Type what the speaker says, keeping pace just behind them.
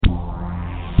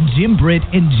Jim Britt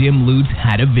and Jim Lutz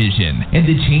had a vision, and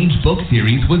the Change Book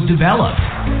series was developed.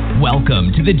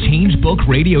 Welcome to the Change Book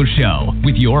Radio Show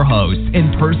with your hosts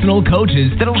and personal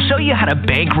coaches that'll show you how to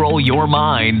bankroll your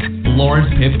mind, Lawrence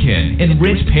Pipkin and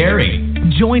Rich Perry.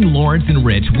 Join Lawrence and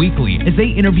Rich weekly as they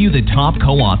interview the top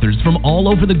co-authors from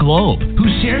all over the globe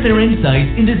who share their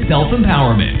insights into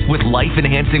self-empowerment with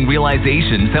life-enhancing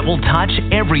realizations that will touch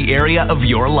every area of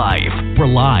your life. We're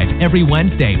live every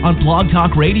Wednesday on Blog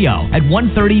Talk Radio at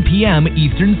 1:30 p.m.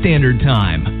 Eastern Standard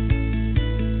Time.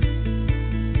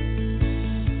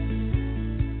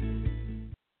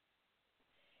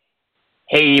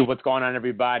 Hey, what's going on,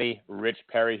 everybody? Rich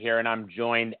Perry here, and I'm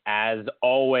joined, as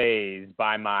always,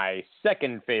 by my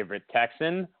second favorite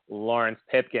Texan, Lawrence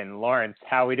Pipkin. Lawrence,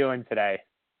 how are we doing today?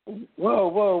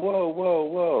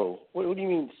 Whoa. What do you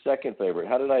mean second favorite?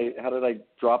 How did I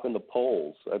drop in the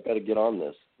polls? I better get on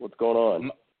this. What's going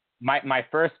on? My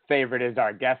first favorite is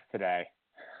our guest today.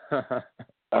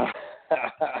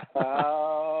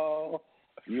 Oh,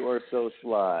 you are so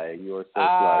sly.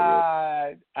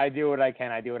 Sly. I do what I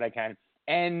can.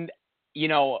 And, you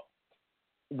know,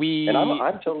 And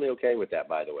I'm totally okay with that,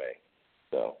 by the way.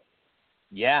 So.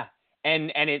 Yeah.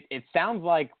 And it sounds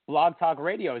like Blog Talk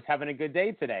Radio is having a good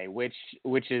day today, which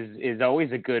is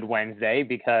always a good Wednesday,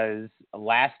 because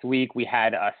last week we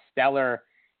had a stellar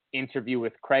interview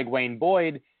with Craig Wayne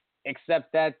Boyd,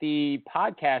 except that the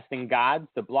podcasting gods,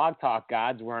 the Blog Talk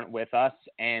gods, weren't with us,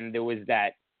 and there was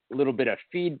that little bit of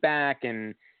feedback,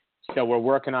 and so we're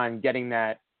working on getting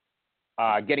a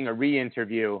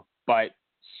re-interview, but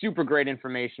super great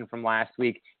information from last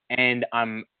week. And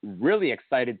I'm really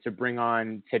excited to bring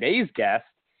on today's guest,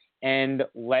 and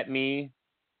let me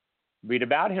read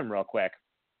about him real quick.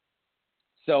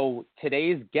 So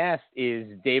today's guest is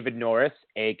David Norris,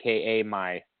 a.k.a.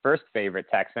 my first favorite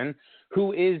Texan,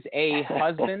 who is a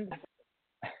husband,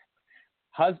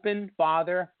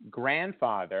 father,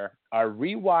 grandfather, a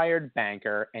rewired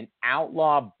banker, an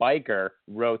outlaw biker,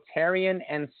 Rotarian,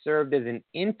 and served as an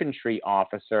infantry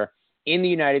officer in the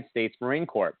United States Marine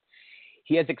Corps.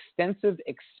 He has extensive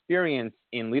experience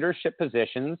in leadership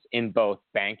positions in both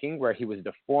banking, where he was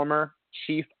the former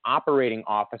chief operating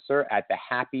officer at the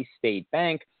Happy State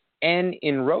Bank, and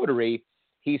in Rotary,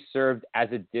 he served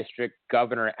as a district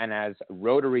governor and as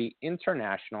Rotary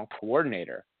International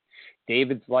Coordinator.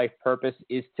 David's life purpose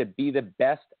is to be the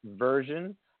best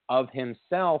version of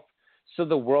himself so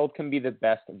the world can be the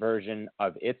best version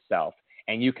of itself.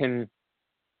 And you can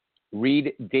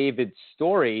read David's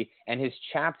story, and his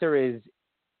chapter is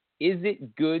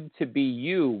It Good to Be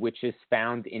You?, which is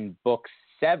found in book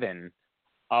 7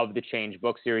 of the Change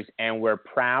Book series. And we're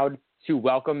proud to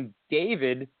welcome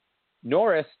David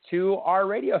Norris to our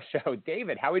radio show.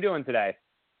 David, how are we doing today?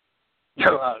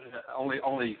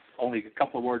 Only a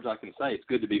couple of words I can say. It's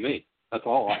good to be me. That's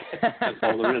all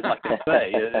there is I can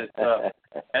say.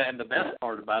 And the best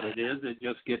part about it is it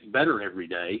just gets better every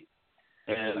day.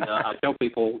 And I tell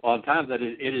people all the time that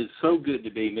it is so good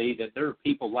to be me that there are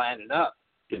people lining up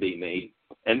to be me.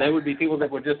 And there would be people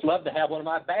that would just love to have one of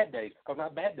my bad days, because my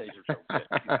bad days are so good.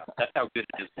 You know, that's how good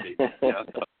it is to be me. You know?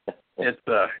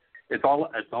 So it's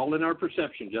all in our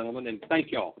perception, gentlemen. And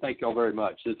thank y'all very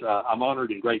much. I'm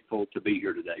honored and grateful to be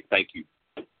here today. Thank you.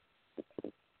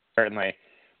 Certainly.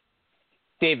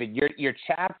 David, your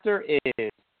chapter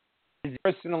is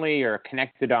personally or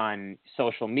connected on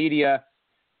social media,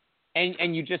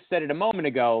 and you just said it a moment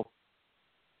ago,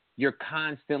 you're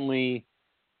constantly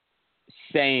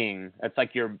saying, it's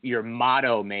like your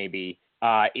motto maybe,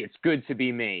 it's good to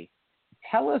be me.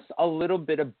 Tell us a little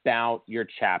bit about your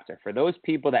chapter for those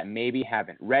people that maybe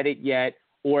haven't read it yet,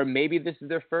 or maybe this is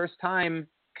their first time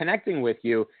connecting with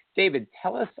you. David,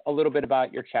 tell us a little bit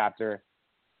about your chapter,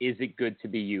 Is It Good to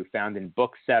Be You?, found in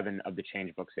book 7 of the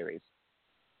Change Book series.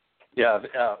 Yeah,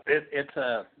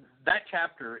 that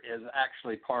chapter is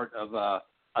actually part of a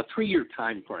 3-year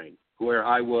time frame where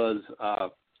I was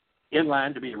in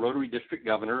line to be a Rotary District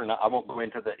Governor, and I won't go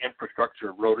into the infrastructure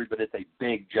of Rotary, but it's a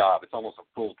big job. It's almost a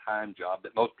full-time job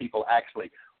that most people actually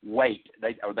wait.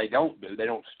 They don't do. They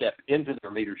don't step into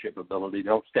their leadership ability. They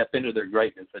don't step into their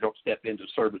greatness. They don't step into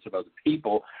service of other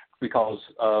people because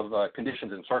of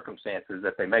conditions and circumstances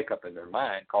that they make up in their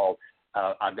mind called,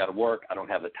 I've got to work, I don't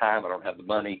have the time, I don't have the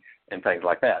money, and things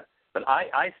like that. But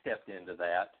I stepped into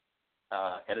that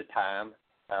at a time.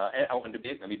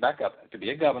 Let me back up. To be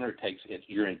a governor,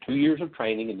 you're in 2 years of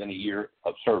training and then a year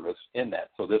of service in that.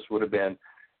 So this would have been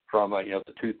from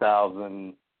the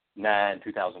 2009,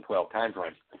 2012 time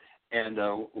frame. And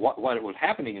what was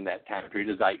happening in that time period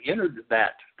is I entered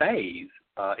that phase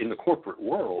in the corporate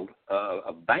world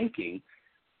of banking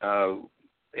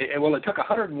it took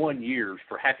 101 years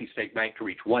for Happy State Bank to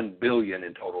reach $1 billion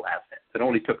in total assets. It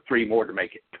only took 3 more to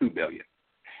make it $2 billion.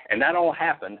 And that all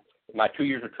happened in my 2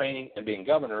 years of training and being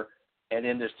governor, and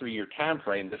in this 3-year time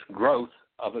frame, this growth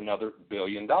of another $1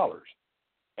 billion.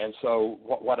 And so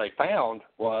what I found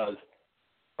was,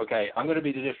 okay, I'm going to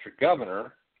be the district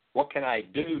governor. What can I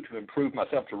do to improve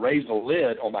myself, to raise the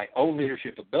lid on my own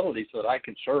leadership ability so that I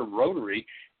can serve Rotary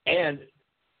and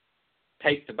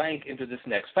take the bank into this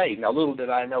next phase? Now, little did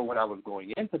I know when I was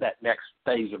going into that next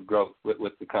phase of growth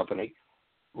with the company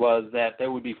was that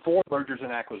there would be 4 mergers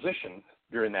and acquisitions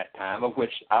during that time, of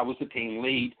which I was the team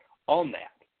lead on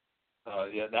that.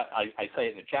 I say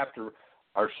it in the chapter,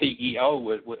 our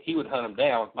CEO, he would hunt them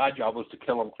down. My job was to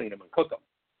kill them, clean them, and cook them,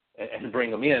 and bring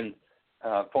them in,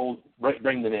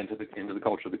 bring them into the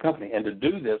culture of the company. And to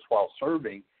do this while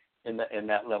serving in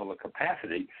that level of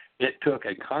capacity, it took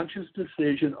a conscious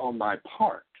decision on my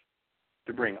part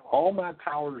to bring all my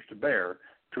powers to bear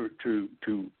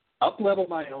to up-level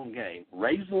my own game,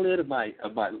 raise the lid of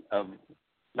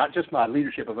not just my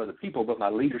leadership of other people, but my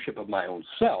leadership of my own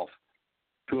self,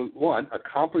 to, one,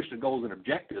 accomplish the goals and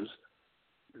objectives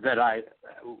that I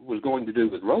was going to do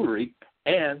with Rotary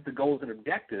and the goals and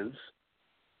objectives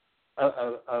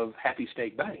of Happy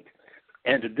State Bank.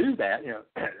 And to do that,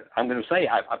 I'm going to say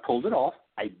I pulled it off.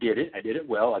 I did it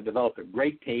well. I developed a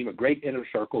great team, a great inner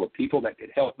circle of people that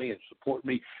could help me and support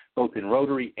me both in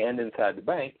Rotary and inside the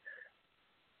bank.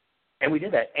 And we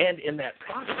did that. And in that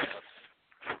process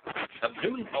of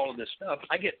doing all of this stuff,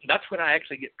 that's when I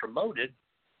actually get promoted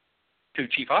to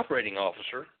Chief Operating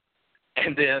Officer,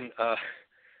 and then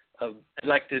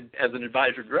elected as an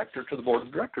advisor director to the board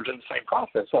of directors in the same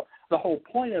process. So the whole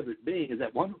point of it being is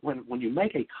that when you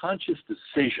make a conscious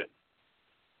decision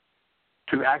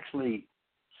to actually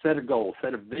set a goal,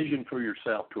 set a vision for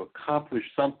yourself to accomplish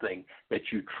something that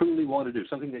you truly want to do,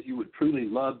 something that you would truly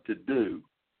love to do,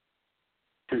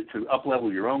 to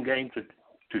up-level your own game,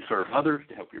 to serve others,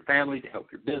 to help your family, to help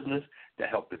your business, to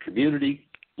help the community,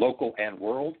 local and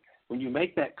world, when you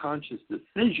make that conscious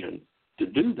decision to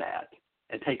do that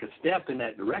and take a step in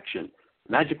that direction,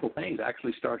 magical things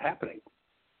actually start happening.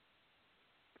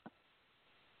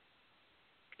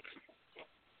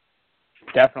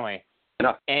 Definitely.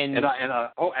 And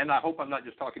I hope I'm not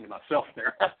just talking to myself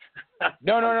there.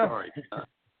 No. Sorry.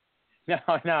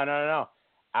 No.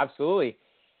 Absolutely.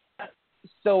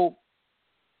 So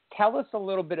tell us a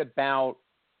little bit about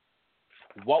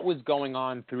what was going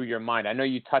on through your mind. I know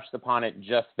you touched upon it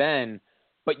just then,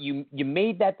 but you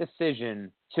made that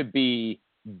decision to be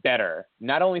better,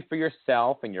 not only for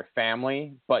yourself and your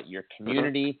family, but your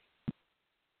community.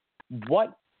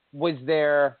 What was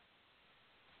there,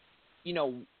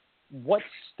 what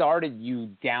started you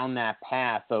down that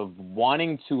path of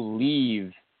wanting to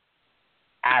leave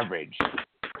average,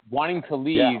 wanting to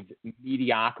leave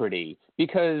mediocrity?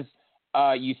 Because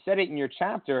you said it in your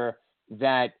chapter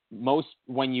that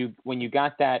when you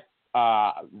got that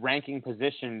ranking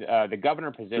position, the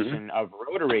governor position of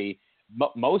Rotary,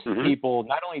 most people,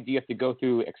 not only do you have to go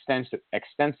through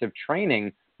extensive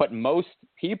training, but most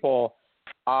people,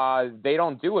 they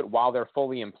don't do it while they're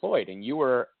fully employed. And you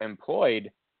were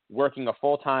employed working a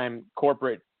full-time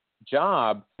corporate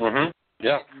job.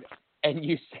 Yeah. And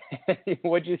you said,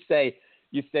 what'd you say?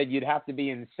 You said you'd have to be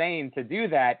insane to do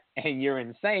that, and you're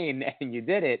insane, and you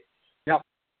did it. Yep.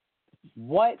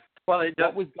 What was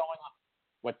going on?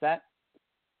 What's that?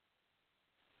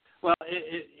 Well,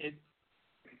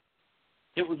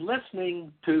 it was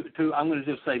listening to I'm going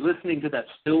to just say listening to that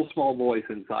still small voice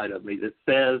inside of me that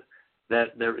says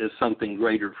that there is something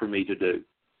greater for me to do,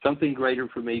 something greater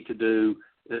for me to do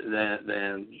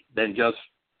than just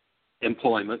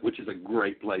employment, which is a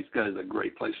great place. God is a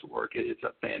great place to work. It's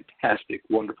a fantastic,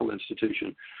 wonderful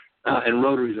institution, and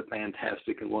Rotary is a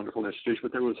fantastic and wonderful institution.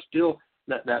 But there was still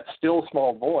that still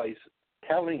small voice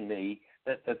telling me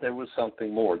that there was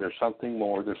something more. There's something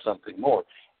more. There's something more.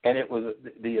 And it was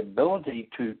the ability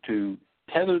to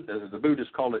tether, the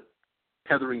Buddhists call it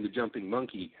tethering the jumping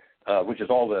monkey, which is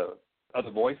all the other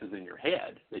voices in your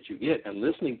head that you get, and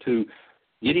listening to,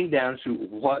 getting down to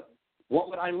what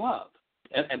would I love?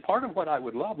 And part of what I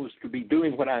would love was to be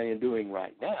doing what I am doing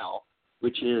right now,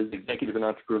 which is executive and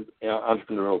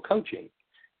entrepreneurial coaching,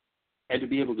 and to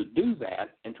be able to do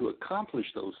that and to accomplish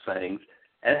those things.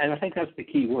 And I think that's the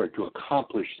key word, to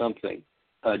accomplish something.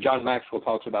 John Maxwell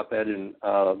talks about that in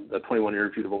the 21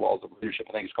 Irrefutable Laws of Leadership.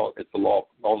 I think it's the law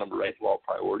number 8, law of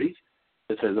priorities.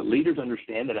 It says that leaders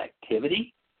understand that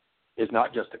activity is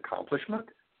not just accomplishment.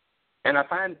 And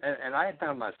I had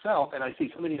found myself, and I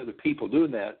see so many other people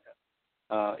doing that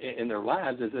in their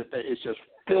lives, is that it's just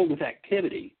filled with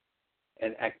activity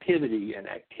and activity and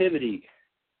activity.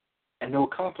 and no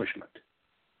accomplishment.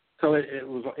 So it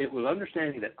was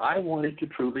understanding that I wanted to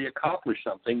truly accomplish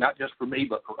something, not just for me,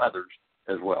 but for others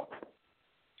as well.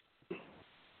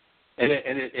 And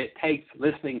it takes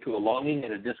listening to a longing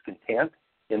and a discontent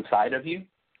inside of you,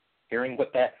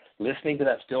 listening to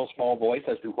that still small voice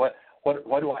as to what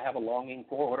do I have a longing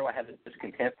for? What do I have a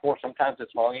discontent for? Sometimes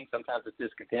it's longing, sometimes it's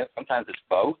discontent, sometimes it's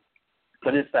both.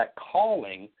 But it's that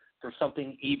calling for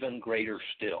something even greater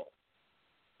still,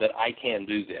 that I can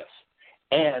do this.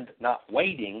 And not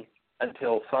waiting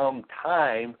until some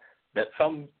time that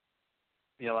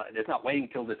it's not waiting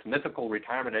until this mythical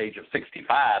retirement age of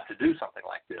 65 to do something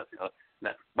like this.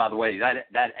 That, by the way,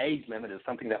 that age limit is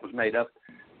something that was made up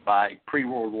by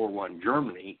pre-World War I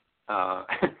Germany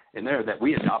in there that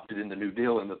we adopted in the New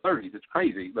Deal in the 30s. It's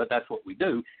crazy, but that's what we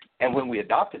do. And when we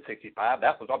adopted 65,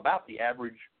 that was about the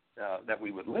average that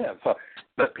we would live. So,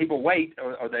 but people wait,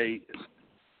 or they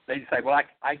say, well,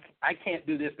 I can't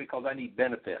do this because I need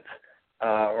benefits,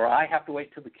 or I have to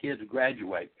wait till the kids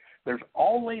graduate. There's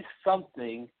always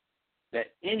something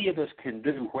that any of us can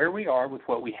do where we are with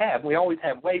what we have. We always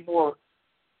have way more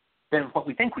than what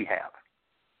we think we have.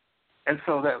 And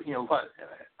so that,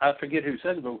 I forget who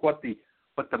said it, but what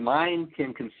the mind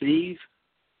can conceive,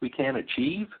 we can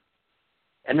achieve.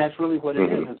 And that's really what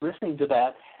it is listening to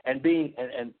that and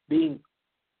being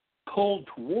pulled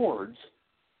towards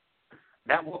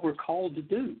that what we're called to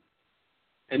do,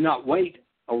 and not wait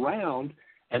around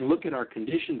and look at our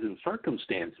conditions and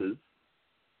circumstances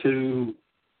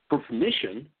for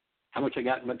permission, how much I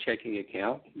got in my checking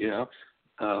account,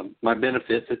 my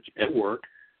benefits at work,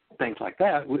 things like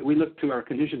that. We look to our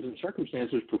conditions and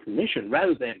circumstances for permission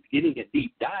rather than getting a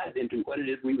deep dive into what it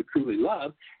is we would truly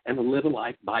love and to live a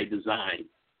life by design.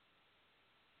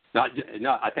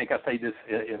 I think I say this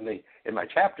in my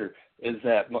chapter, is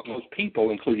that most people,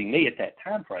 including me at that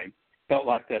time frame, felt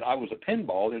like that I was a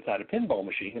pinball inside a pinball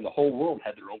machine and the whole world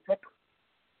had their own flipper.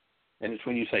 And it's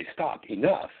when you say, stop,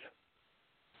 enough,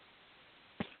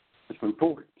 let's move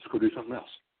forward, let's go do something else.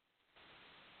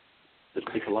 Let's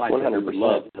make a life 100%. That we would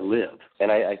love to live. And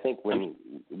I think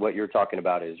what you're talking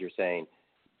about is you're saying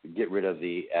get rid of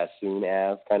the as soon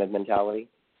as kind of mentality.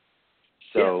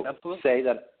 So say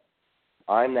that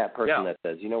I'm that person that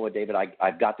says, you know what, David,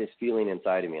 I've got this feeling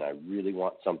inside of me and I really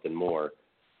want something more.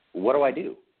 What do I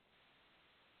do?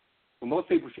 Well,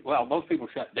 most people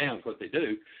shut down is what they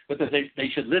do, but they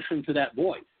should listen to that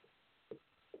voice.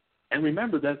 And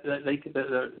remember that they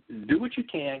do what you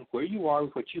can where you are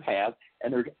with what you have,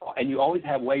 and you always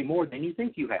have way more than you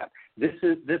think you have. This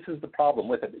is the problem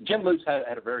with it. Jim Lutz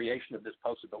had a variation of this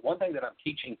posted, but one thing that I'm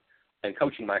teaching and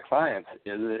coaching my clients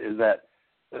is that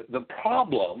the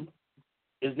problem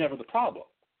is never the problem.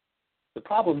 The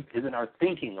problem is in our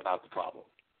thinking about the problem.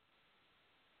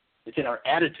 It's in our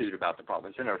attitude about the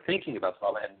problem. It's in our thinking about the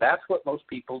problem, and that's what most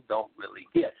people don't really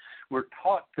get. We're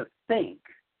taught to think.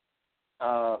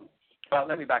 Well,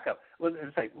 let me back up.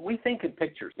 We think in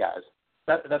pictures, guys.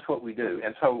 That's what we do.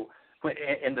 And so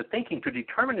in the thinking, to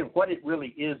determine what it really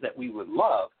is that we would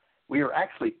love, we are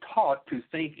actually taught to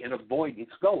think in avoidance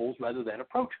goals rather than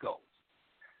approach goals.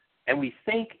 And we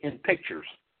think in pictures.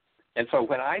 And so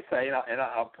when I say,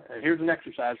 here's an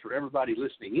exercise for everybody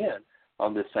listening in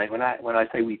on this thing. When I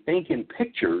say we think in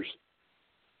pictures,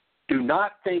 do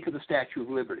not think of the Statue of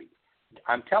Liberty.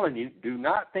 I'm telling you, do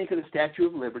not think of the Statue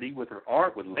of Liberty with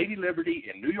Lady Liberty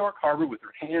in New York Harbor with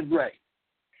her hand raised.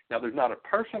 Now, there's not a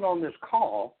person on this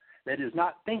call that is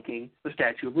not thinking the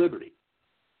Statue of Liberty,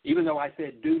 even though I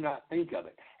said do not think of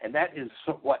it. And that is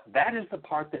the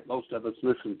part that most of us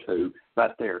listen to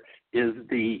right there, is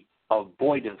the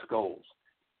avoidance goals.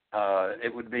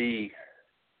 It would be,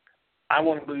 I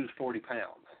want to lose 40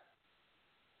 pounds.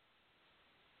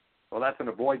 Well, that's an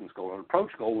avoidance goal. An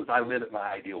approach goal is I live at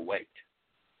my ideal weight.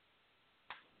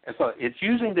 And so it's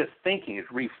using this thinking, it's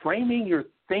reframing your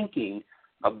thinking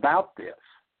about this,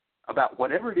 about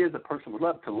whatever it is a person would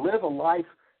love, to live a life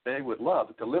they would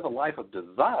love, to live a life of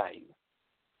design,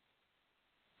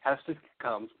 has to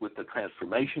come with the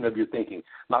transformation of your thinking.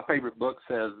 My favorite book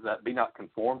says that be not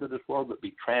conformed to this world, but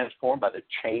be transformed by the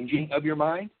changing of your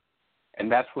mind. And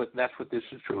that's what this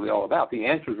is truly all about. The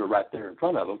answers are right there in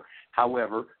front of them.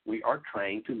 However, we are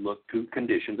trained to look to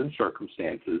conditions and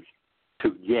circumstances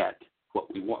to get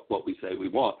what we want, what we say we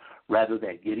want, rather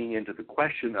than getting into the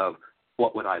question of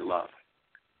what would I love.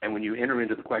 And when you enter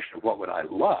into the question of what would I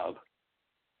love,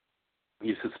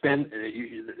 you suspend.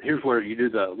 Here's where you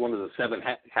do one of the 7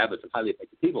 habits of highly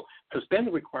effective people. Suspend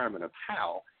the requirement of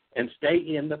how and stay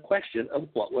in the question of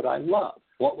what would I love.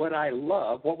 What would I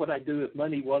love? What would I do if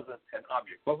money wasn't an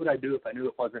object? What would I do if I knew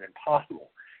it wasn't impossible?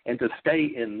 And to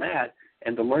stay in that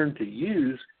and to learn to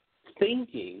use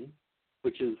thinking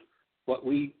which is what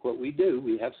we do.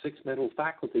 We have 6 mental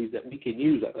faculties that we can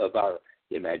use of our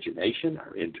imagination,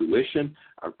 our intuition,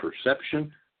 our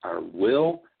perception, our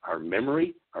will, our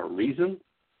memory, our reason.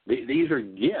 These are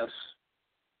gifts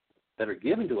that are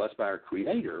given to us by our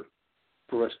Creator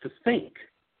for us to think.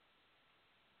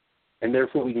 And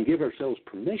therefore we can give ourselves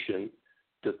permission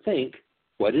to think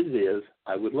what it is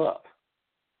I would love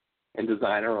and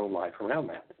design our own life around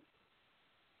that.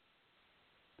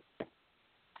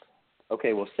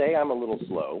 Okay, well, say I'm a little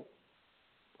slow,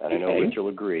 and I know Rich will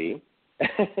agree.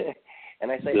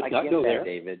 And I say, I get that,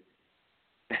 David.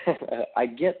 I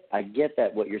get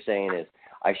that what you're saying is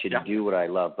I should do what I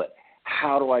love, but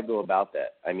how do I go about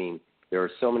that? I mean, there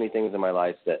are so many things in my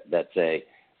life that say,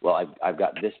 well, I've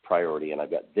got this priority, and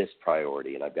I've got this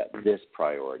priority, and I've got this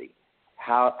priority.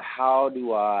 How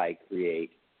do I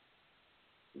create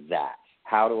that?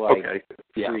 How do I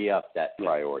free up that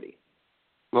priority?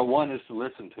 Well, one is to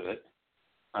listen to it.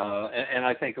 And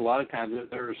I think a lot of times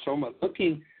there is so much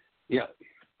looking,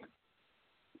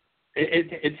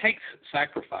 it takes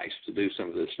sacrifice to do some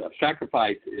of this stuff.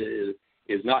 Sacrifice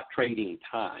is not trading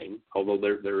time, although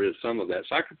there is some of that.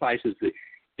 Sacrifice is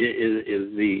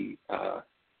the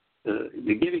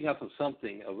giving up of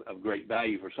something of great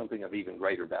value for something of even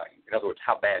greater value. In other words,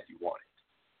 how bad you want it.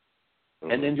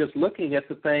 Mm-hmm. And then just looking at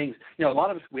the things, a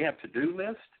lot of us, we have to-do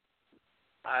lists.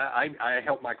 I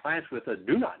help my clients with a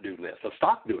do not do list, a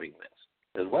stop doing list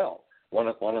as well. One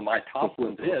of my top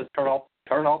ones is turn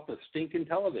off the stinking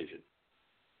television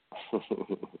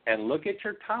and look at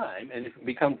your time and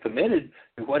become committed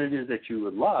to what it is that you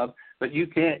would love. But you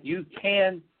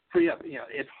can free up.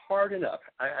 It's hard enough.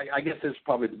 I guess this is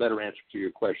probably the better answer to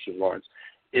your question, Lawrence.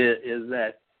 Is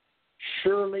that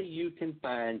surely you can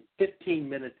find 15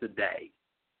 minutes a day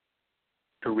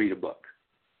to read a book.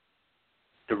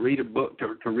 To read a book,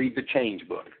 to read the Change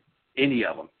book, any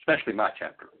of them, especially my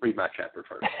chapter. Read my chapter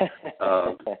first.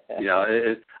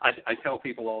 I tell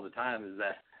people all the time is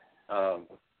that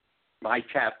my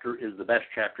chapter is the best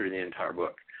chapter in the entire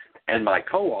book, and my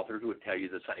co-authors would tell you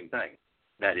the same thing.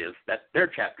 That is, that their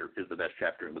chapter is the best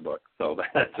chapter in the book. So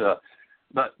that's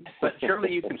but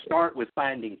surely you can start with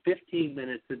finding 15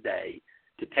 minutes a day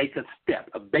to take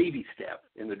a baby step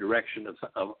in the direction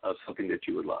of something that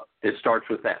you would love. It starts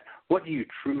with that. What do you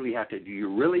truly have to do? Do you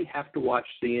really have to watch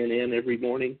CNN every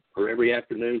morning or every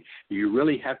afternoon? Do you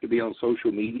really have to be on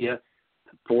social media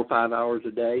 4 or 5 hours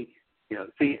a day?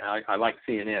 I like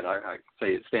CNN. I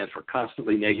say it stands for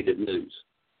constantly negative news.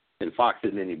 And Fox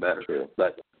isn't any better. True.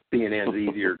 But CNN's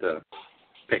easier to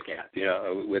pick at,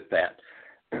 with that.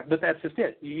 But that's just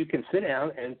it. You can sit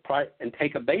down and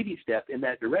take a baby step in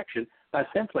that direction by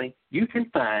simply, you can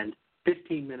find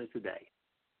 15 minutes a day.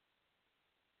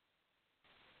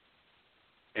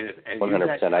 And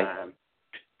 100%.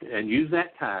 Use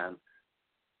that time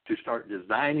to start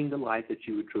designing the life that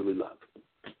you would truly love.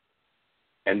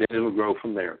 And then it will grow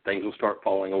from there. Things will start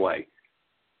falling away.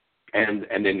 And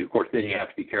then, of course, then you have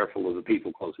to be careful of the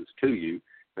people closest to you,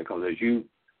 because as you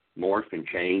morph and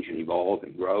change and evolve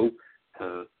and grow,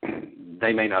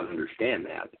 they may not understand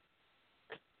that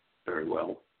very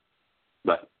well.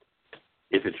 But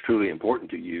if it's truly important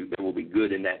to you, there will be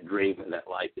good in that dream and that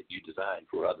life that you design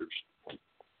for others.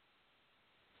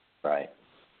 Right.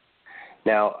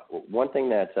 Now, one thing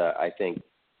that I think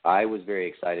I was very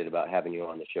excited about having you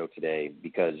on the show today,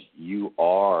 because you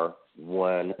are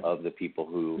one of the people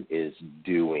who is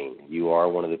doing. You are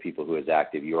one of the people who is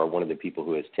active. You are one of the people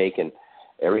who has taken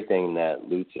everything that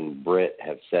Lutz and Britt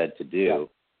have said to do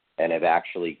and have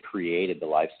actually created the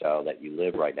lifestyle that you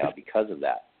live right now because of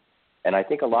that. And I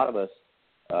think a lot of us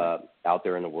out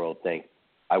there in the world think,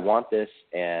 I want this,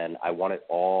 and I want it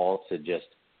all to just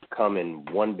come in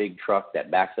one big truck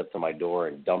that backs up to my door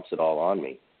and dumps it all on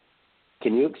me.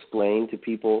 Can you explain to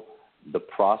people the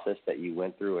process that you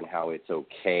went through and how it's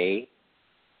okay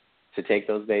to take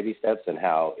those baby steps, and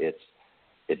how it's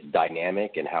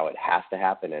dynamic and how it has to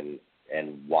happen,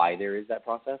 and why there is that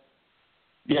process?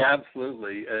 Yeah,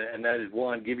 absolutely. And that is,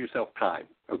 one, give yourself time,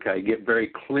 okay? Get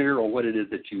very clear on what it is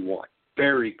that you want,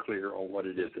 very clear on what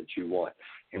it is that you want,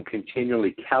 and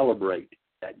continually calibrate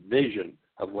that vision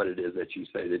of what it is that you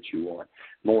say that you want.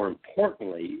 More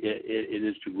importantly, it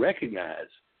is to recognize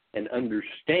and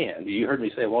understand. You heard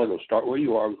me say a while ago, start where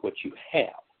you are with what you have.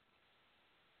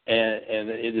 And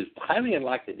it is highly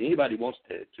unlikely that anybody wants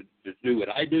to do what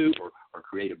I do or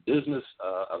create a business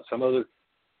of some other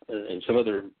in some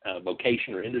other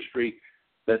vocation or industry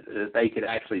that they could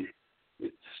actually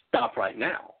stop right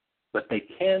now. But they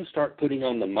can start putting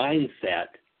on the mindset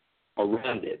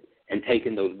around it and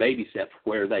taking those baby steps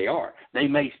where they are. They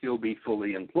may still be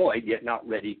fully employed, yet not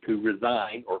ready to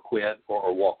resign or quit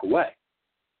or walk away.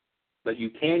 But you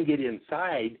can get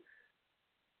inside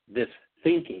this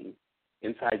thinking,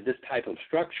 inside this type of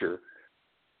structure,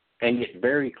 and get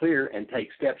very clear and take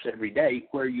steps every day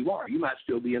where you are. You might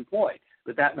still be employed,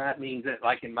 but that might mean that,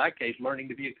 like in my case, learning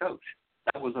to be a coach.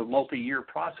 That was a multi-year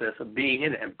process of being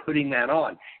in it and putting that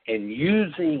on and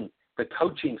using the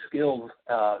coaching skills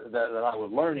that I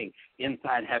was learning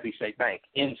inside Happy State Bank,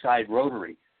 inside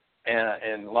Rotary.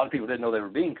 And a lot of people didn't know they were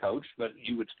being coached, but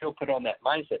you would still put on that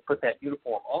mindset, put that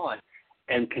uniform on,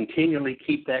 and continually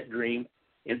keep that dream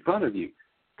in front of you.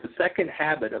 The second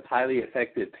habit of highly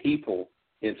effective people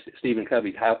in Stephen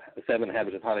Covey's 7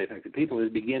 Habits of Highly Effective People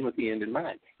is begin with the end in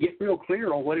mind. Get real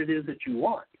clear on what it is that you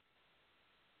want,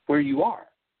 where you are,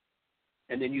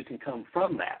 and then you can come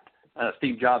from that.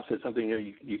 Steve Jobs said something,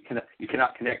 you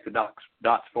cannot connect the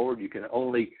dots forward. You can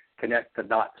only connect the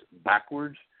dots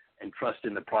backwards and trust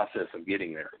in the process of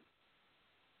getting there.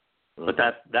 But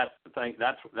that's the thing.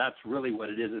 That's really what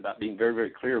it is about being very,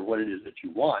 very clear of what it is that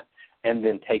you want, and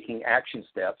then taking action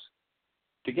steps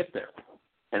to get there,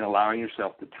 and allowing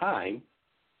yourself the time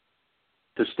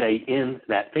to stay in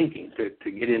that thinking,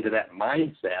 to get into that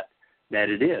mindset that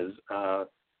it is.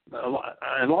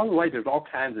 Along the way, there's all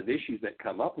kinds of issues that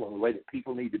come up along the way that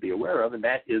people need to be aware of, and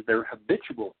that is their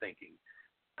habitual thinking.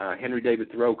 Henry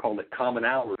David Thoreau called it common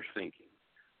hours thinking.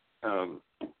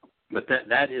 But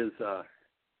that is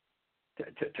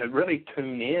to really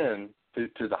tune in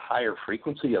to the higher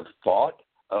frequency of thought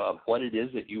of what it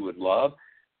is that you would love.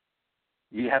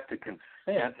 You have to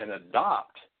consent and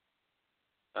adopt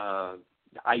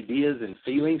ideas and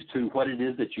feelings to what it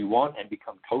is that you want and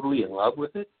become totally in love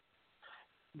with it.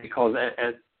 Because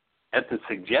at the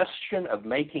suggestion of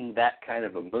making that kind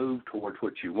of a move towards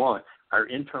what you want, our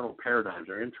internal paradigms,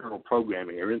 our internal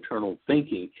programming, our internal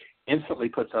thinking instantly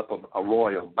puts up a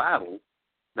royal battle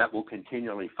that will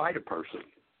continually fight a person.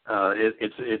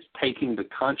 It's taking the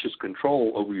conscious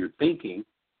control over your thinking,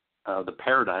 the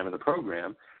paradigm and the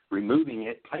program, removing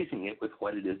it, placing it with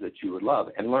what it is that you would love,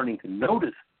 and learning to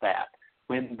notice that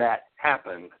when that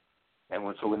happens. And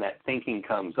when that thinking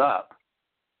comes up,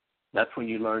 that's when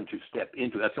you learn to step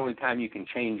into it. That's the only time you can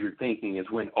change your thinking is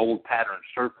when old patterns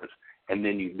surface, and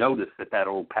then you notice that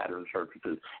old pattern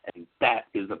surfaces, and that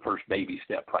is the first baby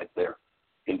step right there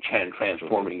in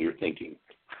transforming your thinking.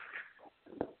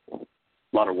 A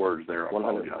lot of words there. I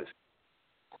apologize.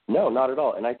 No, not at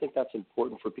all. And I think that's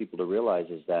important for people to realize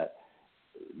is that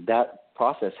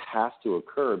process has to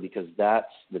occur because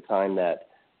that's the time that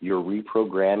you're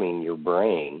reprogramming your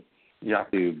brain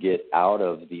to get out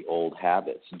of the old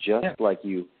habits. Just like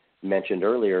you mentioned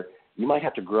earlier, you might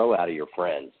have to grow out of your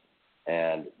friends,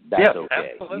 and that's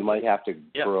okay. Absolutely. You might have to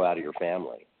grow out of your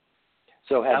family.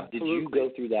 So did you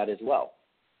go through that as well?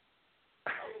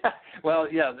 Well,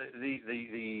 yeah,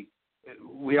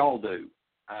 we all do,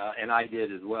 and I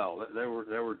did as well. There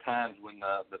were times when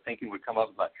the thinking would come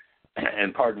up,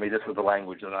 and pardon me, this was the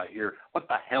language that I hear. What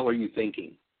the hell are you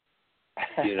thinking?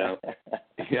 You know,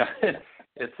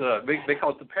 It's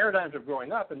because the paradigms of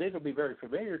growing up, and these will be very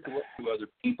familiar to other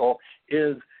people,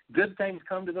 is good things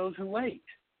come to those who wait.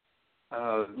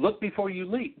 Look before you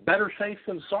leap. Better safe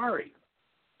than sorry.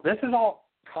 This is all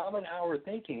common hour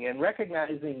thinking, and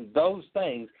recognizing those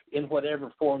things in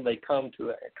whatever form they come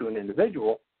to an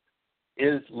individual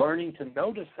is learning to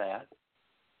notice that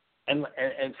and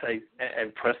say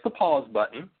and press the pause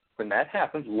button when that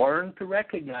happens. Learn to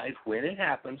recognize when it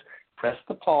happens. Press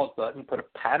the pause button, put a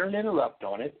pattern interrupt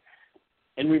on it,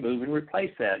 and remove and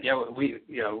replace that.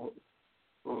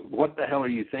 What the hell are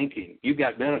you thinking? You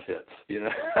got benefits,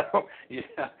 Right. And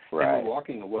we're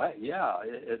walking away. Yeah,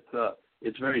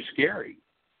 it's very scary.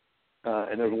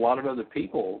 And there's a lot of other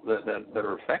people that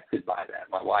are affected by that.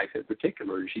 My wife in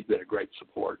particular, she's been a great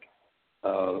support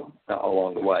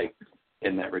along the way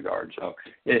in that regard. So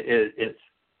it's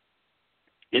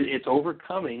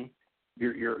overcoming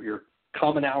your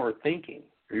common hour thinking,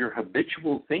 or your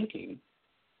habitual thinking,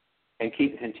 and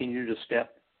continue to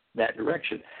step that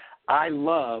direction. I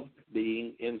love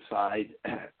being inside.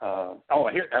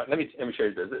 Let me show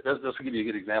you this. This will give you a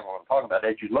good example of what I'm talking about.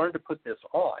 As you learn to put this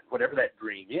on, whatever that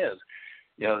dream is,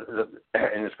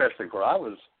 and especially where I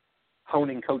was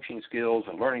honing coaching skills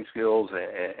and learning skills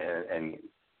and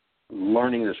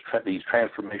learning these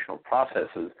transformational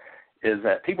processes, is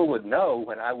that people would know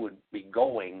when I would be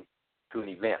going to an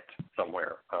event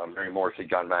somewhere. Mary Morrissey,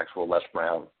 John Maxwell, Les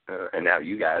Brown, and now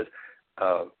you guys,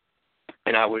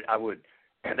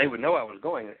 and they would know I was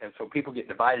going, and so people get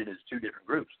divided as two different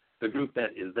groups. The group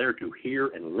that is there to hear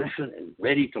and listen and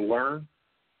ready to learn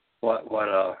what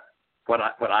I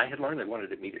had learned. They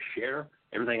wanted me to share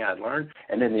everything I had learned,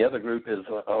 and then the other group is,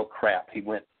 oh crap, he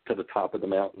went to the top of the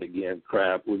mountain again.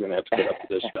 Crap, we're going to have to get up to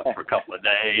this stuff for a couple of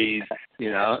days,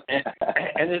 you know.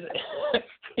 And it,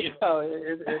 you know,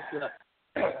 it's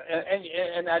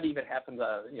and that even happens,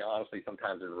 you know, honestly,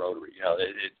 sometimes in Rotary. You know,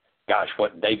 gosh,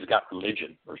 what Dave's got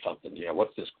religion or something. You know,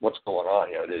 what's going on?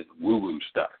 You know, it is woo-woo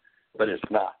stuff, but it's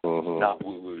not. Mm-hmm. It's not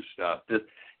woo-woo stuff.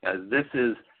 This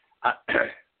is.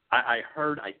 I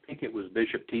heard. I think it was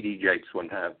Bishop T.D. Jakes one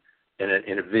time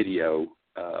in a video.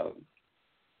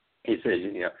 He says,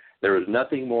 you know, there is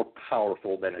nothing more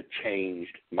powerful than a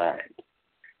changed mind.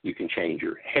 You can change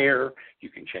your hair, you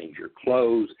can change your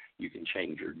clothes, you can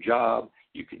change your job,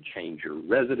 you can change your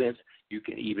residence, you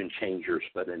can even change yours.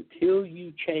 But until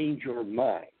you change your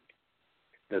mind,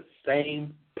 the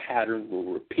same pattern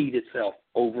will repeat itself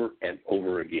over and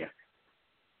over again.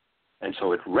 And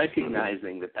so it's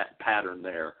recognizing that pattern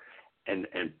there and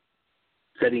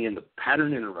setting in the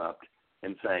pattern interrupt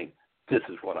and saying, this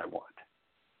is what I want.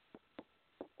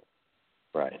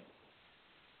 Right.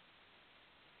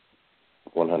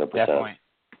 100%. Definitely.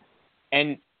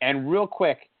 And real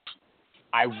quick,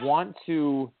 I want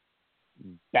to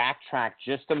backtrack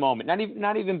just a moment.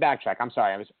 Not even backtrack. I'm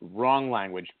sorry. I was wrong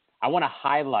language. I want to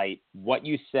highlight what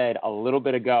you said a little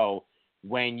bit ago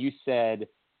when you said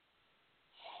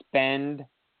spend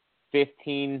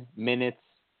 15 minutes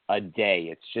a day.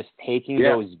 It's just taking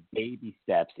those baby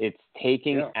steps. It's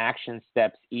taking action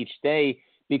steps each day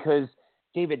because,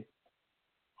 David,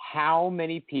 how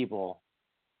many people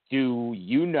do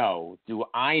you know, do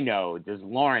I know, does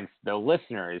Lawrence, the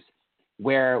listeners,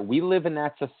 where we live in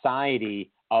that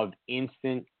society of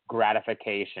instant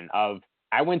gratification, of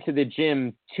I went to the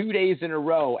gym 2 days in a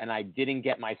row and I didn't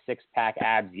get my six-pack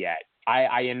abs yet.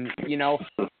 I am, you know,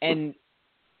 and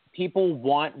people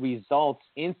want results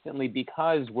instantly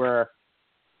because we're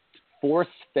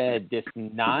force-fed this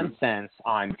nonsense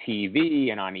on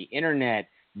TV and on the internet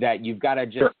that you've got to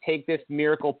just take this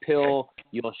miracle pill,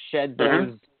 you'll shed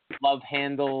those love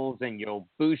handles, and you'll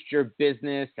boost your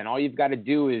business, and all you've got to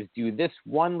do is do this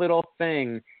one little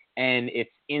thing, and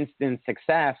it's instant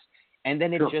success. And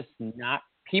then it's just not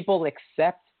 – people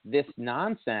accept this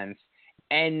nonsense,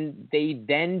 and they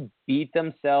then beat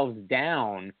themselves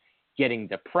down, getting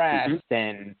depressed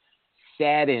and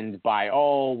saddened by,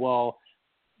 oh, well,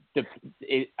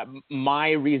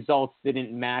 my results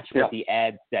didn't match what the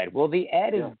ad said. Well, the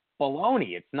ad is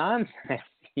baloney. It's nonsense.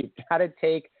 You've got to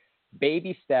take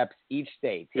baby steps each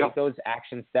day. Take those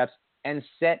action steps and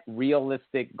set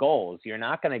realistic goals. You're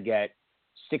not going to get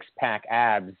six-pack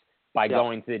abs by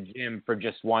going to the gym for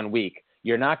just 1 week.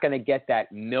 You're not going to get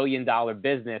that $1 million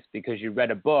business because you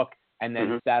read a book and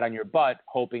then sat on your butt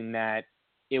hoping that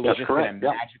it was just going to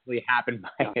magically happen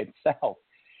by itself.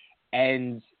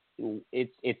 And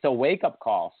it's a wake-up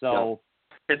call. So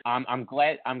I'm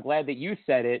glad that you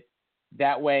said it.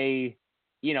 That way,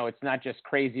 you know, it's not just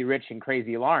Crazy Rich and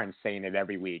Crazy Lawrence saying it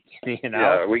every week. You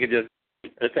know? Yeah, we could just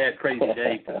let's add Crazy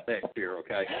Dave to the next here,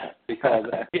 okay? Because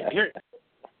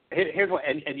here's what,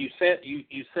 and you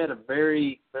said a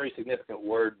very, very significant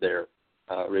word there,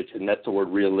 Rich, and that's the word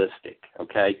realistic.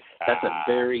 Okay, that's a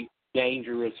very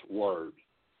dangerous word.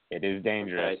 It is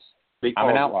dangerous. Okay? Because, I'm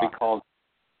an outlaw. Because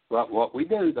what we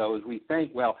do though is we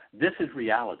think, well, this is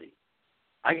reality.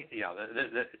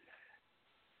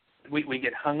 We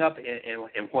get hung up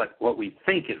in what we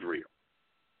think is real.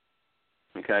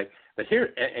 Okay, but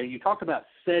here, and you talked about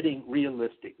setting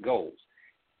realistic goals.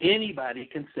 Anybody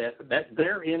can set that.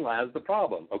 Therein lies the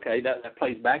problem. Okay, that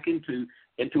plays back into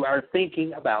our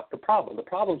thinking about the problem. The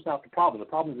problem's not the problem. The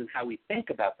problem is in how we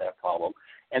think about that problem.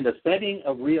 And the setting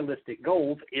of realistic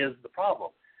goals is the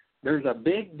problem. There's a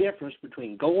big difference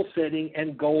between goal setting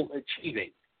and goal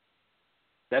achieving.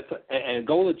 And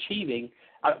goal achieving.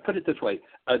 I put it this way: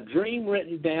 a dream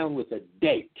written down with a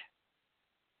date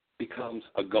becomes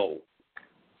a goal.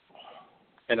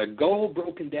 And a goal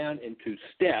broken down into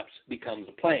steps becomes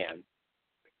a plan.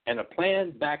 And a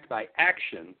plan backed by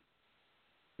action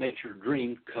makes your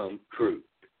dream come true.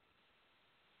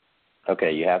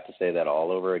 Okay, you have to say that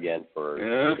all over again for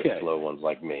the slow ones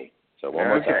like me. So one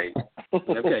more time.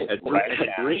 Okay,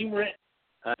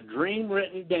 a dream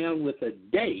written down with a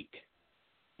date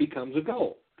becomes a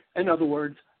goal. In other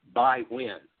words, by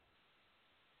when.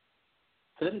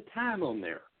 Set a time on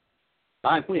there.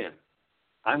 By when.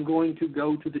 I'm going to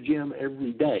go to the gym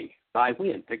every day. By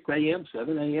when? 6 a.m.,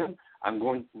 7 a.m., I'm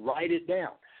going to write it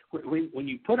down. When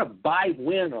you put a by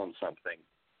when on something,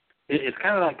 it's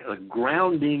kind of like a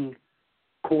grounding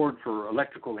cord for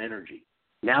electrical energy.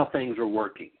 Now things are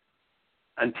working.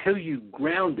 Until you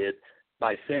ground it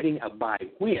by setting a by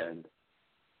when,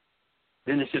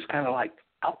 then it's just kind of like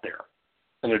out there.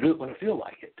 And I do it when I feel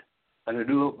like it. I'm going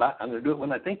to do it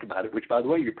when I think about it, which, by the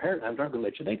way, your paradigms aren't going to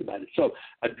let you think about it. So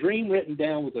a dream written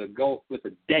down with a goal, with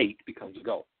a date, becomes a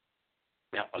goal.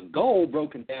 Now, a goal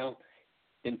broken down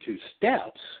into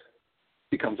steps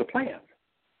becomes a plan.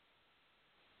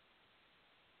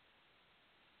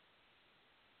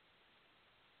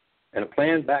 And a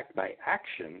plan backed by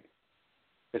action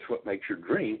is what makes your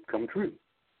dream come true.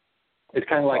 It's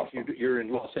kind of like you're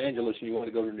in Los Angeles and you want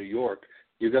to go to New York.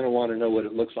 You're going to want to know what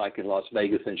it looks like in Las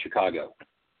Vegas and Chicago.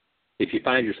 If you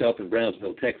find yourself in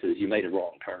Brownsville, Texas, you made a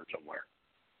wrong turn somewhere.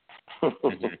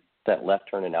 That left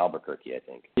turn in Albuquerque, I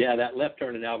think. Yeah, that left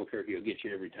turn in Albuquerque will get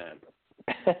you every time.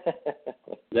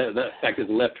 The fact that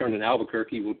the left turn in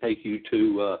Albuquerque will take you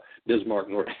to Bismarck,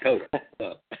 North Dakota,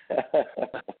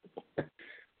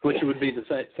 which would be the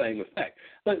same effect.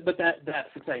 But that's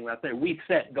the thing right there. We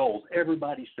set goals.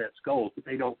 Everybody sets goals, but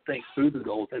they don't think through the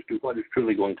goals as to what it's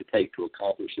truly going to take to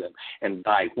accomplish them and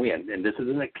by when. And this is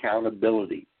an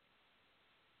accountability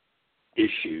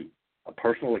issue, a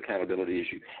personal accountability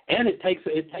issue. And it takes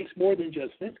more than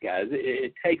just this, guys.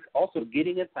 It takes also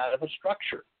getting inside of a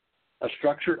structure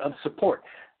of support.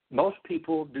 Most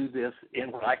people do this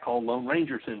in what I call Lone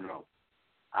Ranger syndrome.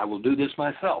 I will do this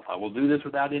myself. I will do this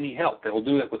without any help. They'll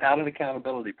do it without an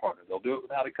accountability partner. They'll do it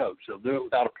without a coach. They'll do it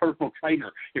without a personal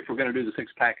trainer if we're going to do the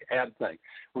six-pack ab thing.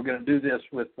 We're going to do this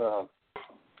without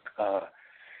a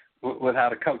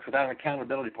coach, without an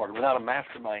accountability partner, without a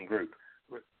mastermind group.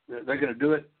 They're going to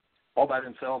do it all by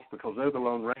themselves because they're the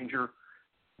Lone Ranger.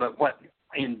 But what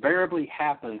invariably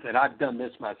happens, and I've done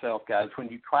this myself, guys, when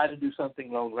you try to do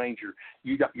something Lone Ranger,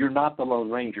 you're not the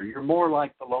Lone Ranger. You're more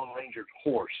like the Lone Ranger's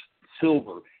horse,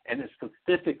 Silver, and it's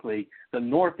specifically the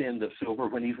north end of Silver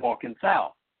when he's walking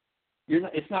south.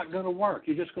 It's not going to work.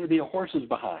 You're just going to be a horse's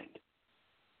behind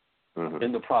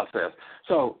in the process.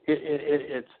 So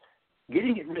it's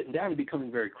getting it written down and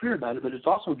becoming very clear about it, but it's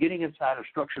also getting inside a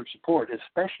structure of support,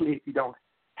 especially if you don't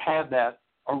have that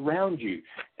around you.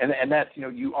 And that's,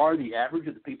 you are the average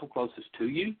of the people closest to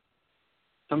you.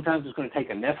 Sometimes it's going to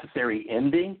take a necessary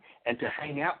ending and to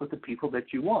hang out with the people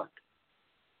that you want.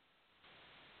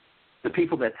 The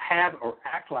people that have or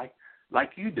act like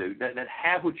you do, that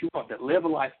have what you want, that live a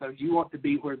life that you want to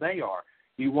be where they are.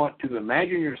 You want to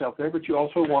imagine yourself there, but you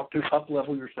also want to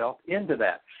up-level yourself into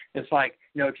that. It's like,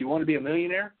 if you want to be a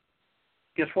millionaire,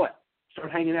 guess what?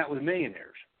 Start hanging out with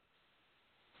millionaires.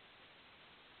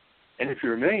 And if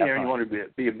you're a millionaire and you want to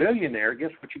be a billionaire,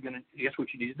 guess what you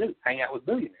need to do? Hang out with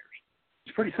billionaires.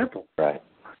 It's pretty simple. Right.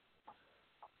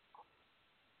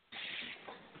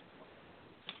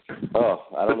 Oh,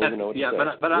 I don't even know what to say.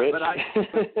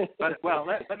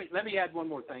 Let me add one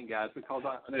more thing, guys, because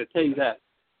I'm going to tell you that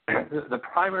the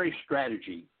primary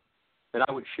strategy that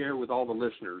I would share with all the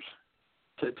listeners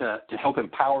to help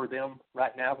empower them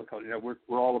right now, because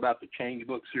we're all about the Change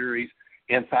Book series,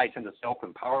 Insights into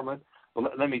Self-Empowerment. Well,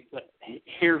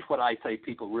 here's what I say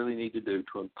people really need to do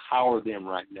to empower them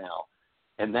right now,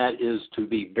 and that is to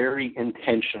be very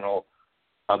intentional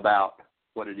about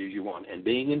what it is you want. And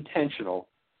being intentional,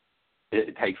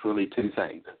 it takes really two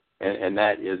things, and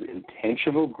that is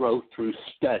intentional growth through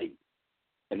study.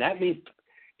 And that means,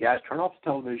 guys, turn off the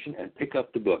television and pick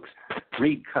up the books.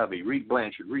 Read Covey, read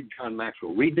Blanchard, read John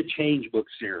Maxwell, read the Change Book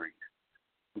series.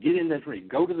 Get in that read.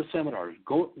 Go to the seminars.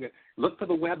 Go look for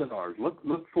the webinars. Look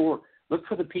for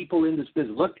the people in this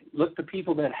business. Look for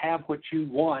people that have what you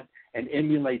want and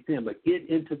emulate them. But get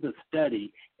into the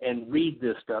study and read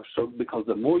this stuff. Because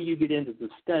the more you get into the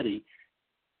study,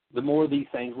 the more these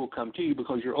things will come to you,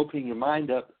 because you're opening your mind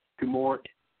up to more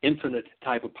infinite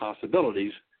type of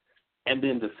possibilities. And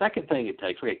then the second thing it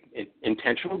takes,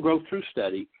 intentional growth through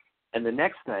study, and the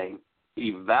next thing,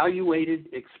 evaluated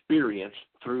experience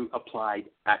through applied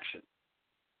action.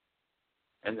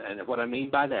 And what I mean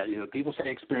by that, people say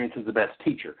experience is the best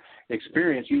teacher.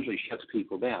 Experience usually shuts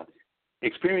people down.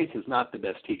 Experience is not the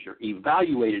best teacher.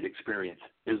 Evaluated experience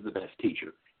is the best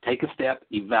teacher. Take a step,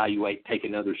 evaluate, take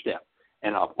another step.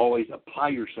 And always apply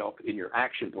yourself in your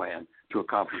action plan to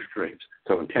accomplish dreams.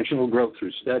 So intentional growth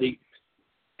through study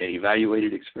and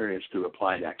evaluated experience through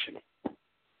applied action.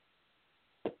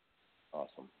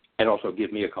 Awesome. And also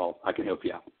give me a call. I can help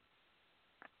you out.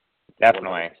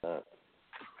 Definitely. 100%.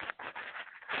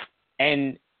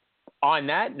 And on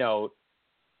that note,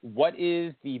 what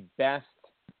is the best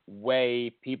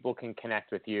way people can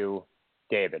connect with you,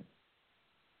 David?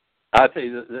 I'll tell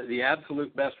you, the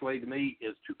absolute best way to me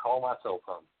is to call my cell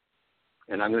phone.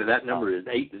 And that number is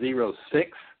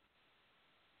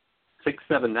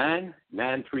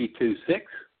 806-679-9326.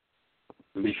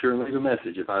 And be sure and leave a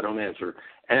message if I don't answer.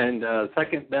 And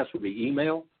second best would be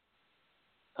email,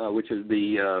 which is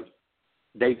the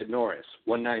David Norris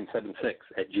 1976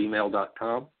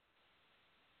 @gmail.com.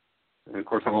 And of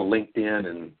course, I'm on LinkedIn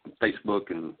and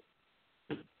Facebook and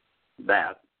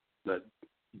that. But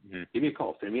give me a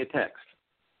call, send me a text.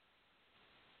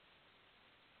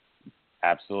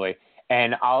 Absolutely.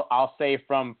 And I'll say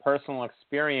from personal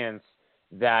experience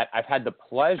that I've had the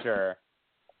pleasure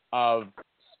of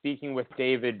speaking with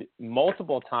David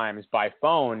multiple times by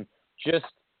phone, just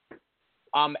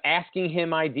asking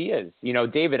him ideas. You know,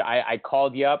 David, I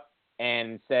called you up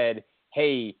and said,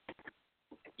 hey,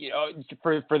 you know,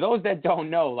 for those that don't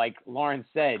know, like Lawrence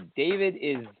said, David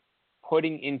is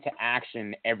putting into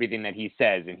action everything that he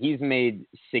says, and he's made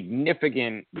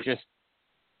significant, just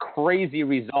crazy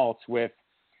results with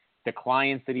the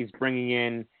clients that he's bringing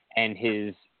in and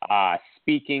his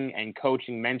speaking and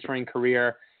coaching, mentoring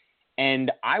career.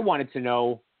 And I wanted to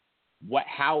know what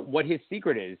his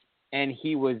secret is. And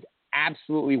he was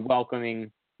absolutely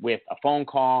welcoming with a phone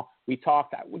call. We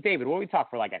talked, David, we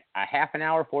talked for like a half an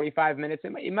hour, 45 minutes.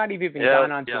 It might have even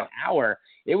gone on to an hour.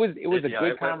 It was a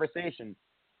good conversation.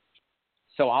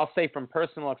 So I'll say from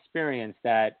personal experience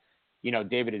that, you know,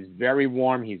 David is very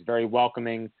warm. He's very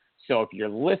welcoming. So if you're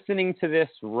listening to this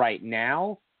right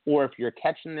now, or if you're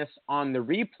catching this on the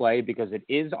replay because it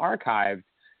is archived,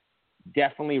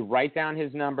 definitely write down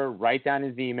his number, write down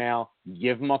his email,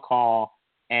 give him a call,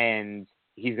 and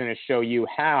he's going to show you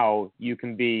how you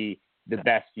can be the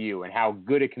best you and how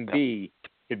good it can be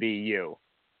to be you.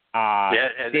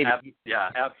 Absolutely.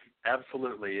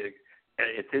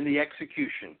 It's in the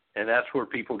execution, and that's where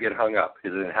people get hung up,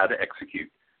 is in how to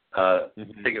execute. I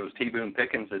think it was T. Boone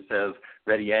Pickens that says,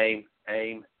 ready, aim,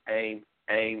 aim, aim,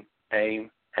 aim, aim,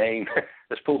 aim.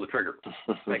 Let's pull the trigger.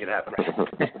 Make it happen.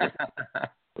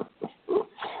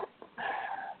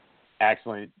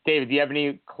 Excellent. David, do you have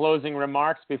any closing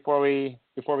remarks before we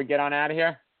get on out of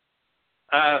here?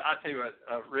 I'll tell you what,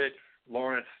 Rich,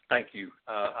 Lawrence, thank you.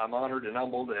 I'm honored and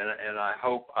humbled, and I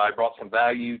hope I brought some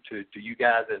value to you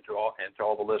guys and to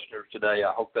all the listeners today.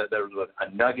 I hope that there was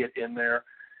a nugget in there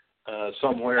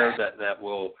somewhere that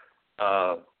will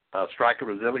strike a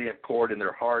resilient chord in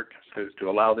their heart to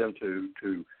allow them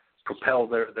to propel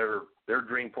their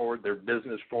dream forward, their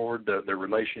business forward, their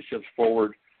relationships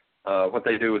forward, what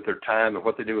they do with their time and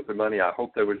what they do with their money. I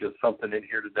hope there was just something in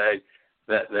here today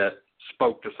that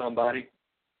spoke to somebody.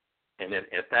 And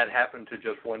if that happened to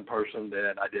just one person,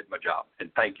 then I did my job. And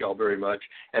thank you all very much.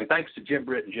 And thanks to Jim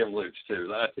Britt and Jim Lutz, too.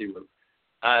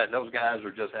 Those guys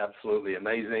are just absolutely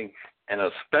amazing. And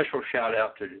a special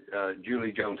shout-out to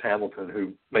Julie Jones-Hamilton,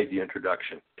 who made the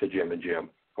introduction to Jim and Jim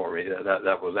for me.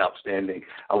 That was outstanding.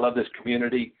 I love this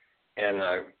community,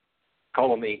 and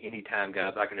call on me anytime,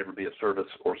 guys. I can ever be of service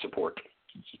or support.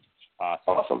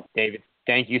 Awesome. David,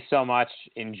 thank you so much.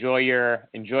 Enjoy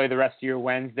the rest of your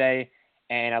Wednesday.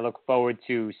 And I look forward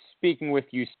to speaking with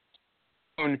you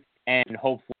soon and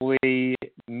hopefully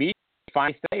meet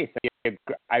face to face.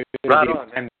 Right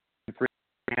on.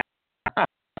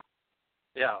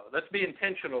 Yeah, let's be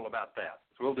intentional about that.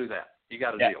 So we'll do that. You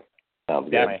got a deal.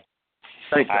 Definitely.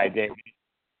 Thanks. All right, David.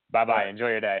 Bye-bye. Enjoy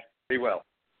your day. Be well.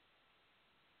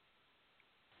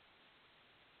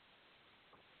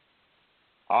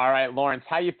 All right, Lawrence,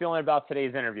 how you feeling about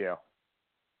today's interview?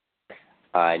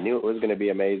 I knew it was going to be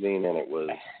amazing, and it was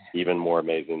even more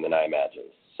amazing than I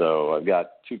imagined. So I've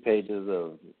got 2 pages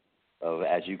of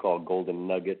as you call, golden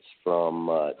nuggets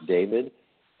from David,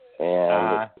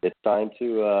 and it's time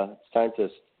to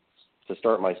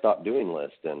start my stop doing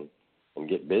list and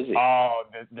get busy. Oh,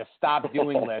 the stop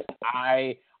doing list.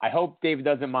 I hope David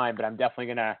doesn't mind, but I'm definitely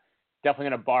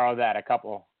gonna borrow that a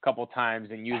couple times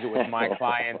and use it with my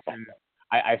clients, and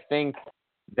I think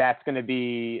that's going to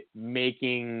be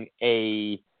making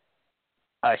a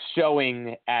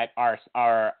showing at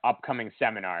our upcoming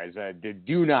seminars, the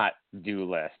do not do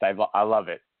list. I love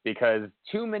it because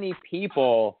too many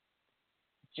people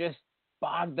just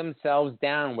bog themselves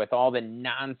down with all the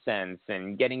nonsense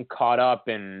and getting caught up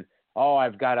in,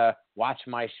 I've got to watch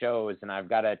my shows and I've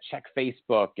got to check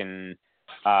Facebook and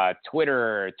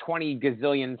Twitter 20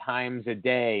 gazillion times a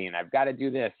day and I've got to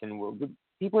do this. And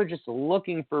people are just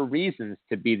looking for reasons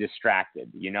to be distracted.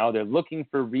 You know, they're looking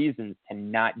for reasons to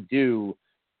not do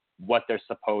what they're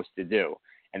supposed to do.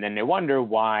 And then they wonder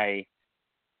why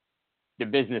the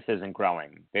business isn't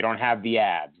growing. They don't have the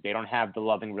abs. They don't have the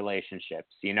loving relationships.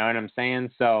 You know what I'm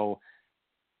saying? So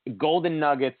golden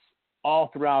nuggets all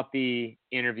throughout the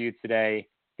interview today.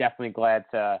 Definitely glad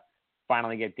to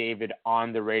finally get David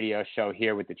on the radio show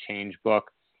here with the Change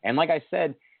Book. And like I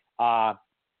said,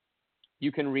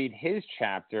 you can read his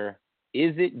chapter,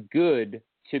 Is It Good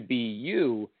to Be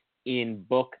You, in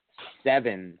book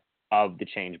 7 of the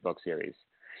Change Book series.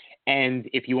 And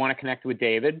if you want to connect with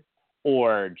David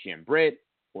or Jim Britt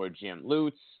or Jim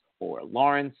Lutz or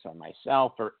Lawrence or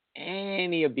myself or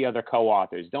any of the other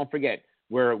co-authors, don't forget,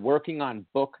 we're working on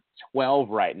book 12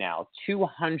 right now.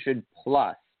 200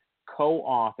 plus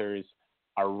co-authors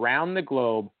around the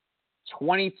globe,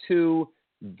 22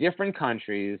 different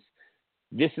countries.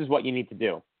 This is what you need to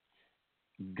do.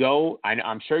 Go,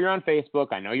 I'm sure you're on Facebook.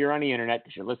 I know you're on the internet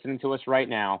because you're listening to us right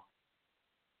now.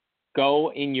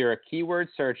 Go in your keyword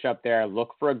search up there,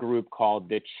 look for a group called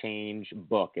The Change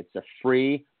Book. It's a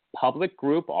free public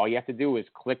group. All you have to do is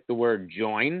click the word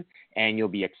join, and you'll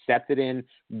be accepted in.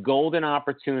 Golden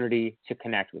opportunity to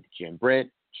connect with Jim Britt,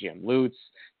 Jim Lutz,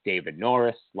 David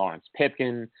Norris, Lawrence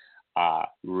Pipkin,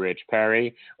 Rich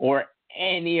Perry, or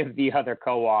any of the other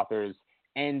co-authors,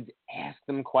 and ask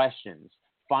them questions.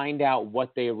 Find out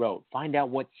what they wrote. Find out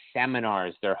what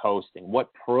seminars they're hosting,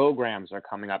 what programs are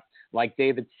coming up. Like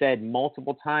David said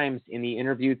multiple times in the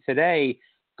interview today,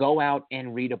 go out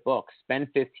and read a book. Spend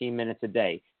 15 minutes a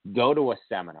day. Go to a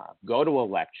seminar. Go to a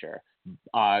lecture.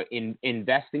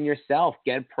 Invest in yourself.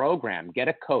 Get a program. Get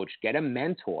a coach. Get a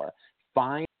mentor.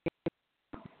 Find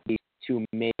ways to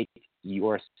make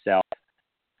yourself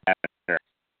better.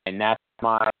 And that's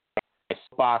my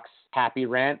soapbox happy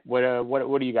rant. What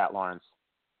do you got, Lawrence?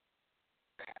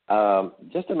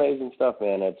 Just amazing stuff,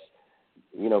 man. It's,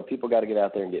 people got to get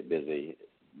out there and get busy.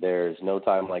 There's no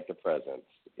time like the present.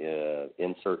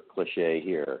 Insert cliche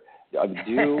here.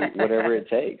 Do whatever it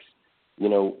takes.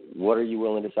 What are you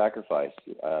willing to sacrifice?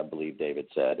 I believe David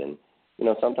said. And,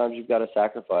 sometimes you've got to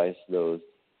sacrifice those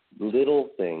little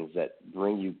things that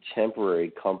bring you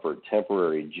temporary comfort,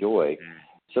 temporary joy,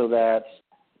 so that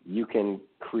you can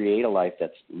create a life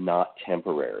that's not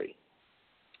temporary.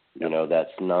 That's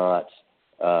not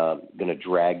going to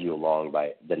drag you along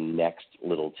by the next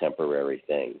little temporary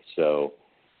thing. So,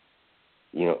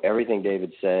 everything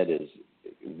David said is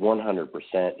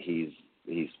 100%. He's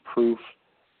proof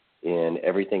in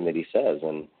everything that he says,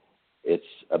 and it's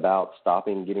about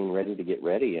stopping, getting ready to get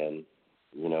ready, and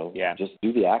just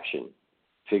do the action.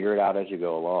 Figure it out as you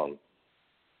go along.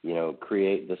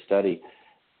 Create the study.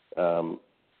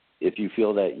 If you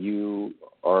feel that you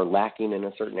are lacking in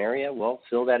a certain area, well,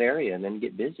 fill that area and then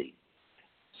get busy.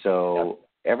 So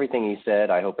everything he said,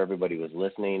 I hope everybody was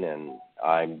listening, and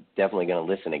I'm definitely going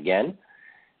to listen again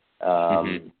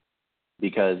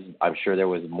because I'm sure there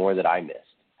was more that I missed.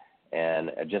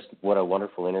 And just what a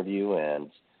wonderful interview,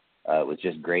 and it was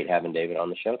just great having David on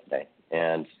the show today.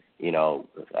 And,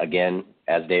 again,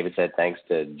 as David said, thanks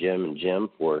to Jim and Jim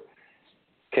for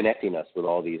connecting us with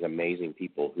all these amazing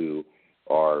people who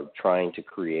are trying to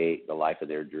create the life of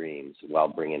their dreams while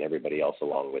bringing everybody else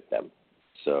along with them.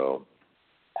 So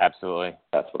absolutely,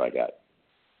 that's what I got.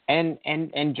 And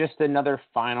just another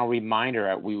final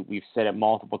reminder, we've said it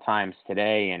multiple times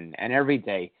today and every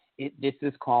day, this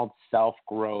is called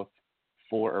self-growth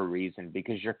for a reason,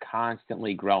 because you're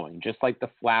constantly growing. Just like the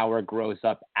flower grows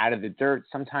up out of the dirt,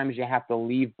 sometimes you have to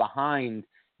leave behind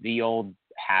the old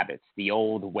habits, the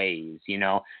old ways,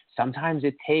 Sometimes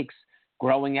it takes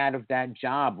growing out of that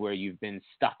job where you've been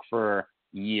stuck for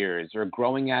years, or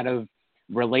growing out of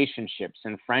relationships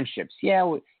and friendships.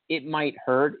 Yeah, it might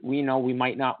hurt. We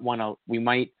might not want to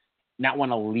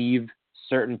leave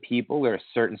certain people or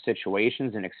certain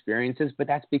situations and experiences, but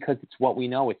that's because it's what we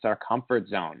know. It's our comfort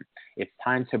zone. It's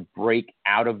time to break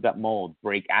out of that mold,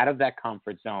 break out of that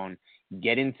comfort zone,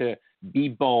 be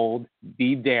bold,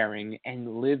 be daring,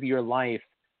 and live your life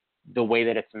the way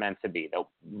that it's meant to be, that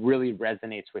really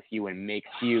resonates with you and makes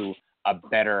you a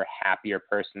better, happier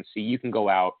person, so you can go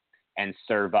out and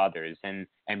serve others and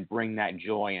bring that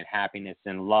joy and happiness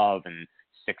and love and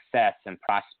success and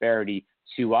prosperity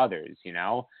to others,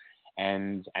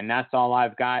 And that's all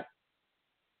I've got.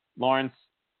 Lawrence,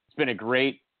 it's been a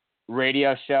great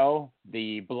radio show.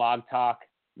 The Blog Talk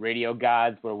radio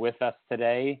gods were with us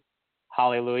today.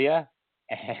 Hallelujah.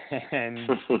 And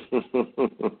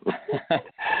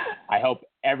I hope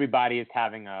everybody is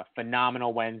having a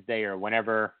phenomenal Wednesday, or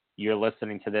whenever you're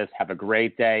listening to this, have a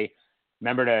great day.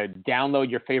 Remember to download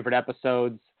your favorite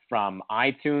episodes from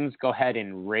iTunes. Go ahead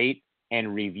and rate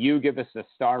and review. Give us a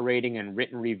star rating and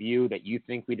written review that you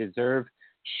think we deserve.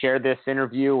 Share this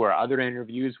interview or other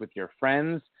interviews with your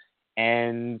friends.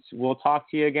 And we'll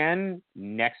talk to you again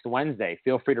next Wednesday.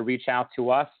 Feel free to reach out to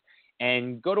us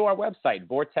and go to our website,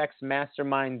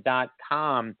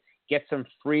 vortexmastermind.com. Get some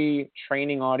free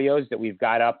training audios that we've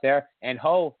got up there. And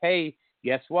hey,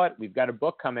 guess what? We've got a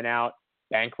book coming out,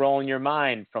 Bankroll in Your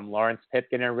Mind, from Lawrence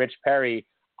Pipkin and Rich Perry.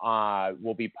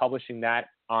 We'll be publishing that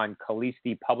on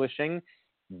Kalisti Publishing,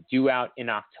 due out in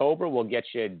October. We'll get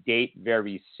you a date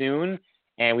very soon.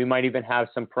 And we might even have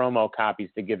some promo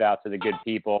copies to give out to the good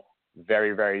people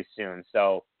very, very soon.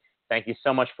 So thank you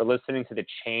so much for listening to the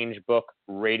Change Book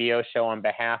Radio Show on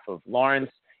behalf of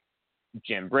Lawrence,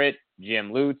 Jim Britt,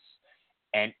 Jim Lutz,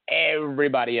 and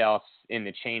everybody else in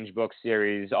the Change Book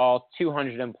series, all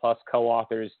 200 and plus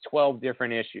co-authors, 12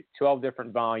 different issues, 12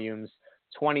 different volumes,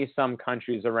 20 some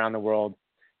countries around the world.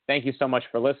 Thank you so much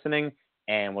for listening,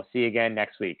 and we'll see you again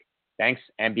next week. Thanks,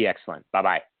 and be excellent.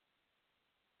 Bye-bye.